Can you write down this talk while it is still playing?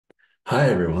Hi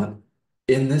everyone.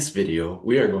 In this video,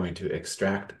 we are going to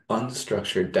extract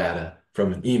unstructured data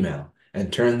from an email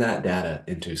and turn that data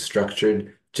into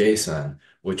structured JSON,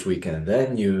 which we can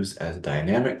then use as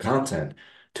dynamic content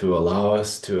to allow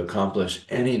us to accomplish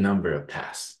any number of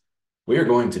tasks. We are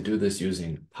going to do this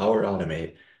using Power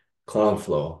Automate,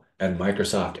 Cloudflow, and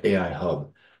Microsoft AI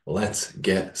Hub. Let's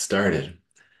get started.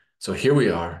 So here we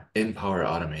are in Power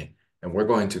Automate, and we're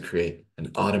going to create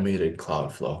an automated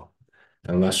Cloudflow.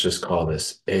 And let's just call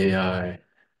this AI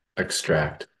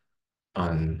extract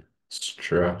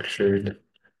unstructured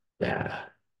data.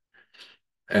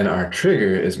 And our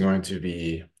trigger is going to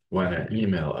be when an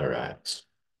email arrives.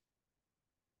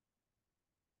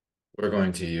 We're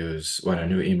going to use when a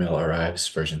new email arrives,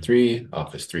 version 3,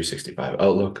 Office 365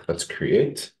 Outlook. Let's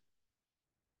create.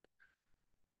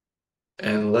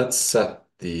 And let's set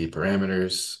the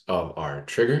parameters of our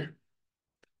trigger.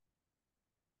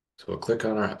 So we'll click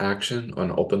on our action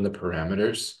and open the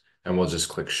parameters, and we'll just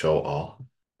click Show All.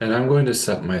 And I'm going to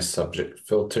set my subject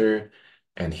filter,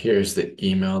 and here's the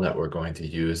email that we're going to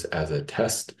use as a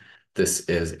test. This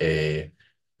is a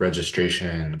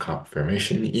registration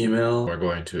confirmation email. We're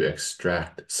going to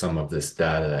extract some of this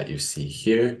data that you see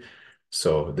here.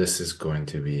 So this is going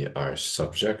to be our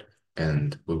subject,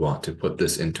 and we want to put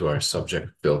this into our subject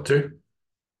filter.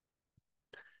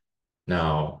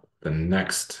 Now, the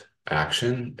next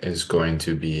action is going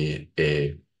to be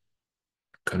a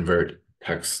convert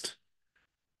text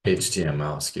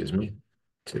HTML, excuse me,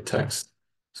 to text.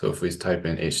 So if we type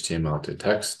in HTML to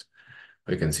text,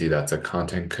 we can see that's a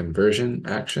content conversion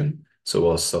action. So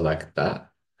we'll select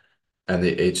that. And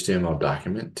the HTML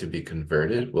document to be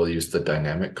converted, we'll use the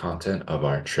dynamic content of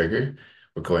our trigger.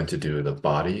 We're going to do the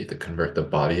body, to convert the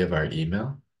body of our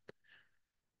email.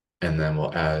 And then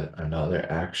we'll add another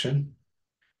action.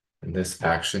 And this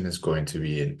action is going to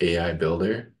be an AI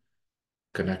builder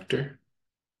connector.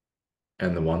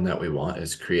 And the one that we want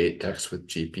is create text with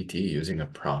GPT using a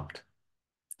prompt.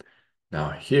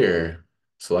 Now here,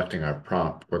 selecting our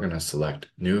prompt, we're going to select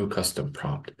new custom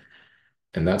prompt.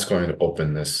 And that's going to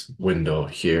open this window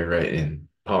here right in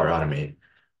Power Automate.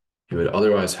 You would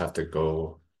otherwise have to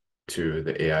go to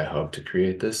the AI Hub to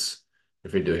create this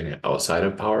if you're doing it outside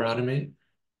of Power Automate.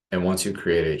 And once you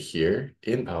create it here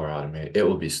in Power Automate, it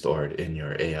will be stored in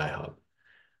your AI Hub.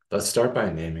 Let's start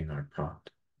by naming our prompt.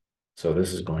 So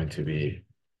this is going to be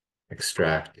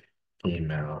extract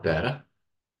email data.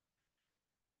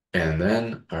 And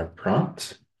then our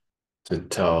prompt to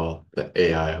tell the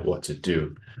AI what to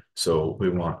do. So we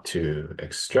want to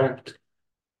extract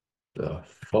the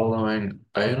following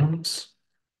items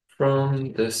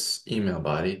from this email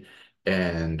body,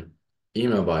 and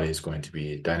email body is going to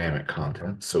be dynamic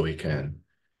content. So we can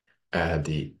add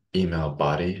the email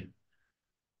body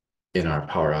in our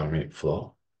Power Automate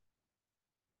flow.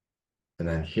 And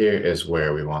then here is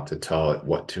where we want to tell it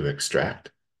what to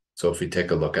extract. So if we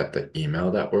take a look at the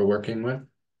email that we're working with,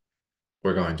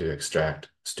 we're going to extract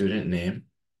student name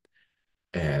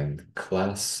and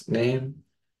class name,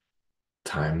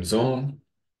 time zone.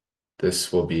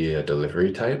 This will be a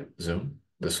delivery type, Zoom.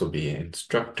 This will be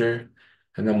instructor,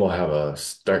 and then we'll have a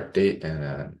start date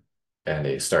and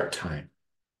a start time.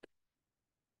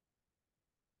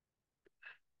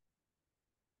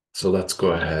 So let's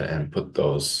go ahead and put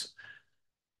those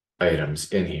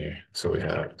items in here. So we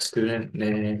have student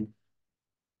name,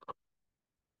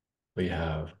 we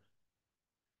have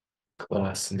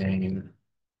class name,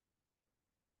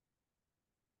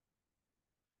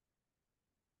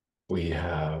 we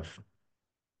have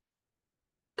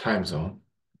time zone,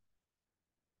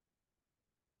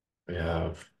 we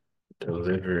have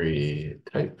delivery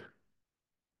type,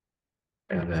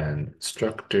 and then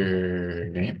instructor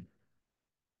name.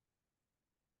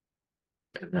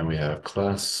 And then we have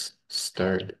class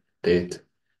start date,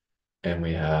 and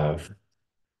we have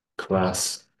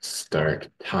class start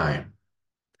time.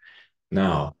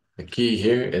 Now, the key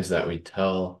here is that we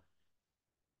tell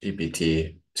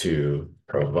GPT to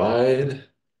provide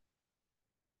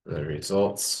the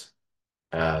results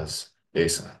as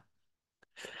JSON.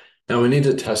 Now we need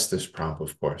to test this prompt,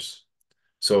 of course.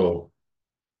 So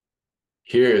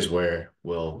here is where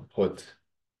we'll put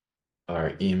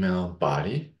our email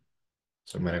body.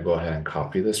 So I'm going to go ahead and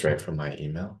copy this right from my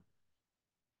email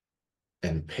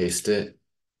and paste it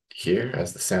here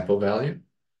as the sample value.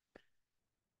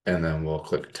 And then we'll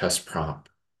click test prompt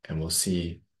and we'll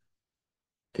see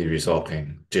the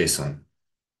resulting JSON.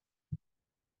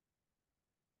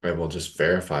 Right, we'll just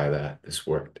verify that this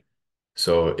worked.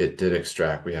 So it did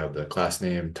extract. We have the class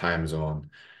name, time zone,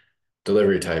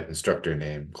 delivery type, instructor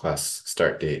name, class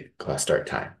start date, class start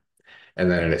time. And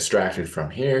then it extracted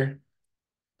from here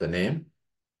the name,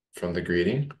 from the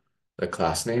greeting, the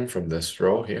class name from this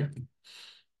row here.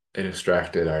 It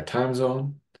extracted our time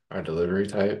zone, our delivery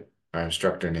type, our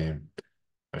instructor name,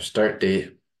 our start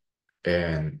date,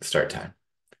 and start time.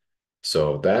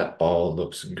 So that all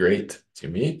looks great to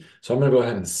me. So I'm going to go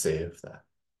ahead and save that.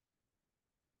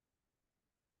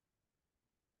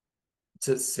 Once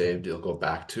it's saved, you'll go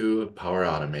back to Power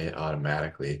Automate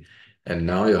automatically. And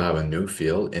now you'll have a new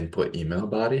field, input email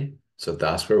body. So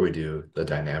that's where we do the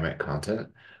dynamic content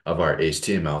of our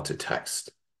HTML to text.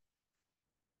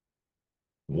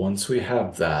 Once we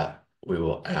have that, we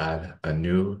will add a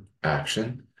new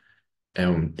action.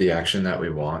 And the action that we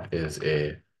want is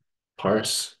a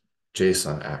parse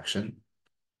JSON action.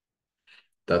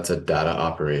 That's a data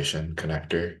operation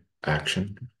connector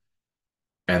action.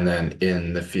 And then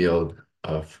in the field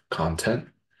of content,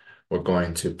 we're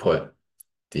going to put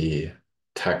the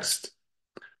text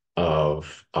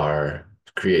of our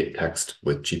create text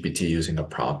with GPT using a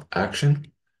prompt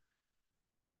action.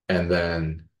 And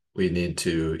then we need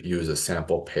to use a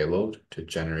sample payload to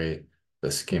generate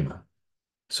the schema.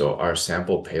 So our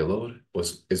sample payload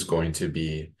is going to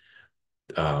be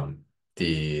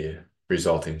the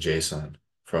resulting JSON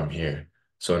from here.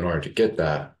 So in order to get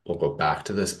that, we'll go back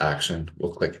to this action,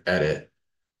 we'll click edit,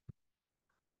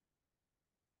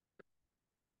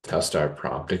 test our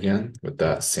prompt again with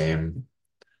that same,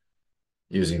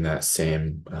 using that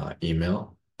same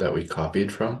email that we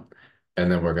copied from.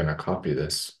 And then we're going to copy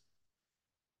this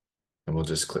and we'll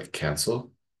just click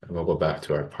cancel and we'll go back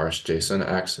to our parse JSON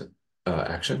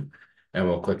action and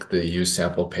we'll click the use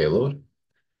sample payload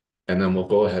and then we'll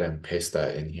go ahead and paste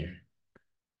that in here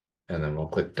and then we'll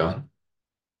click done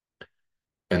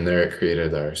and there it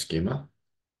created our schema.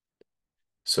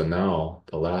 So now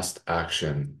the last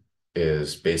action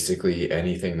is basically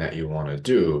anything that you want to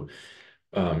do.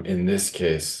 In this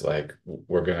case, like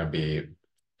we're going to be,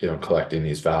 collecting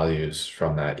these values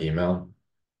from that email.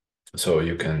 So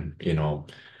you can,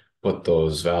 put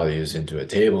those values into a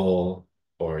table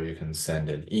or you can send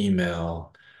an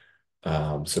email.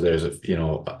 So there's,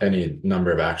 any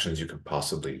number of actions you can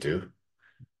possibly do.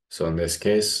 So in this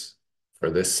case,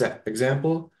 for this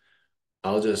example,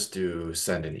 I'll just do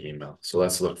send an email. So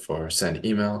let's look for send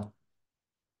email.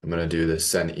 I'm going to do this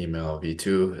send email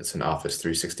v2. It's an Office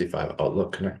 365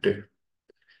 Outlook connector.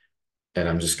 And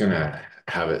I'm just going to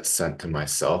have it sent to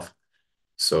myself.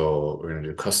 So we're going to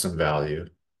do custom value.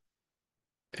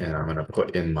 And I'm going to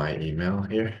put in my email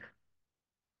here.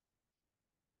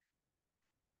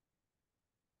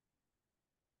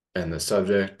 And the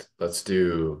subject, let's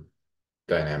do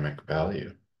dynamic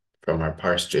value from our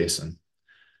parse JSON.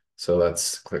 So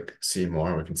let's click see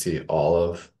more. We can see all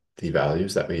of the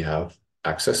values that we have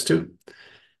access to.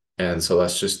 And so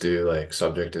let's just do like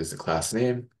subject is the class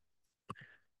name.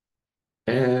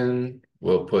 And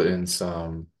we'll put in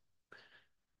some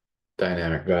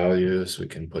dynamic values. We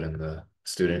can put in the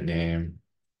student name.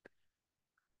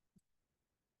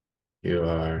 You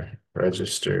are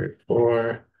registered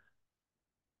for,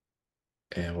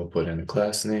 and we'll put in the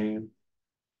class name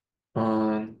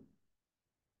on,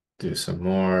 do some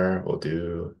more. We'll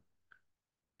do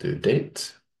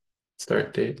date,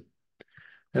 start date.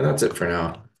 And that's it for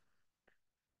now.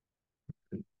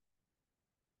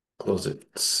 Close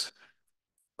it.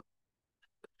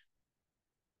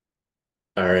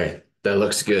 All right, that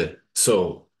looks good.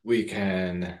 So we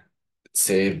can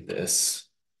save this.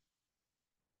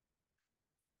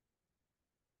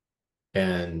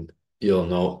 And you'll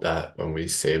note that when we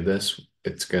save this,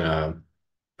 it's gonna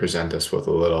present us with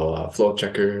a little flow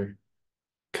checker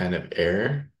kind of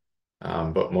error,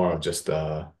 but more of just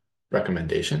a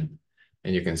recommendation.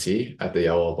 And you can see at the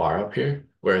yellow bar up here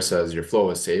where it says your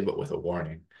flow is saved, but with a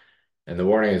warning. And the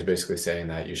warning is basically saying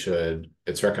that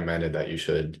it's recommended that you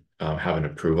should have an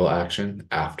approval action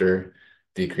after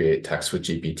the create text with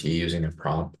GPT using a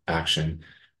prompt action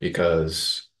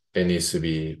because it needs to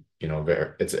be,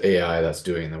 it's AI that's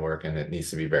doing the work and it needs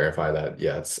to be verified that,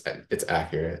 yeah, it's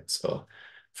accurate. So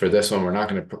for this one, we're not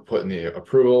going to put in the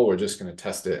approval. We're just going to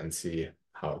test it and see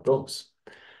how it goes.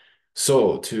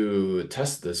 So to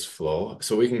test this flow,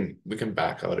 so we can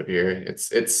back out of here.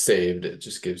 It's saved. It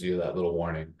just gives you that little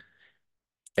warning.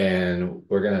 And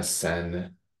we're going to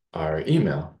send our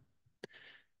email.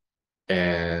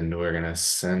 And we're going to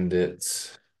send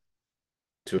it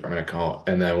to our account.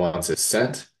 And then once it's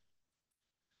sent,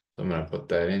 I'm going to put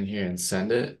that in here and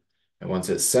send it. And once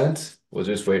it's sent, we'll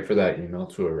just wait for that email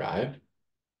to arrive.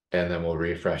 And then we'll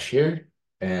refresh here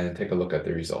and take a look at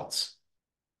the results.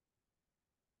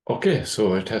 Okay,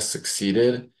 so our test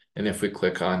succeeded. And if we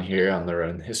click on here on the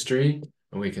run history,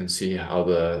 we can see how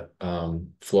the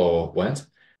flow went.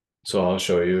 So I'll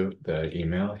show you the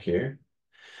email here.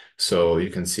 So you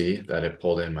can see that it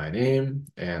pulled in my name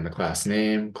and the class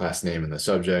name and the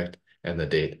subject and the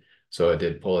date. So it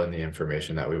did pull in the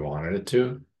information that we wanted it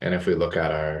to. And if we look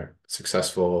at our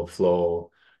successful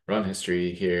flow run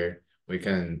history here, we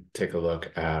can take a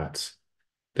look at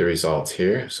the results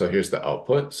here. So here's the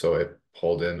output. So it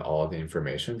pulled in all the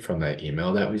information from that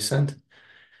email that we sent.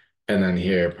 And then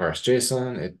here, parse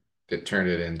JSON, it turned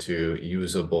it into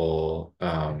usable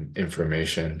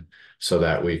information so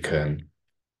that we can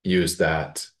use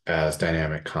that as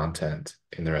dynamic content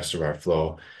in the rest of our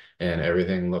flow. And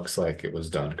everything looks like it was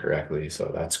done correctly.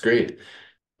 So that's great.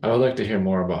 I would like to hear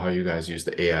more about how you guys use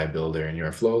the AI builder in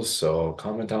your flows. So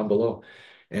comment down below.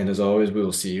 And as always, we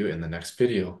will see you in the next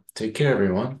video. Take care,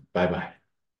 everyone. Bye bye.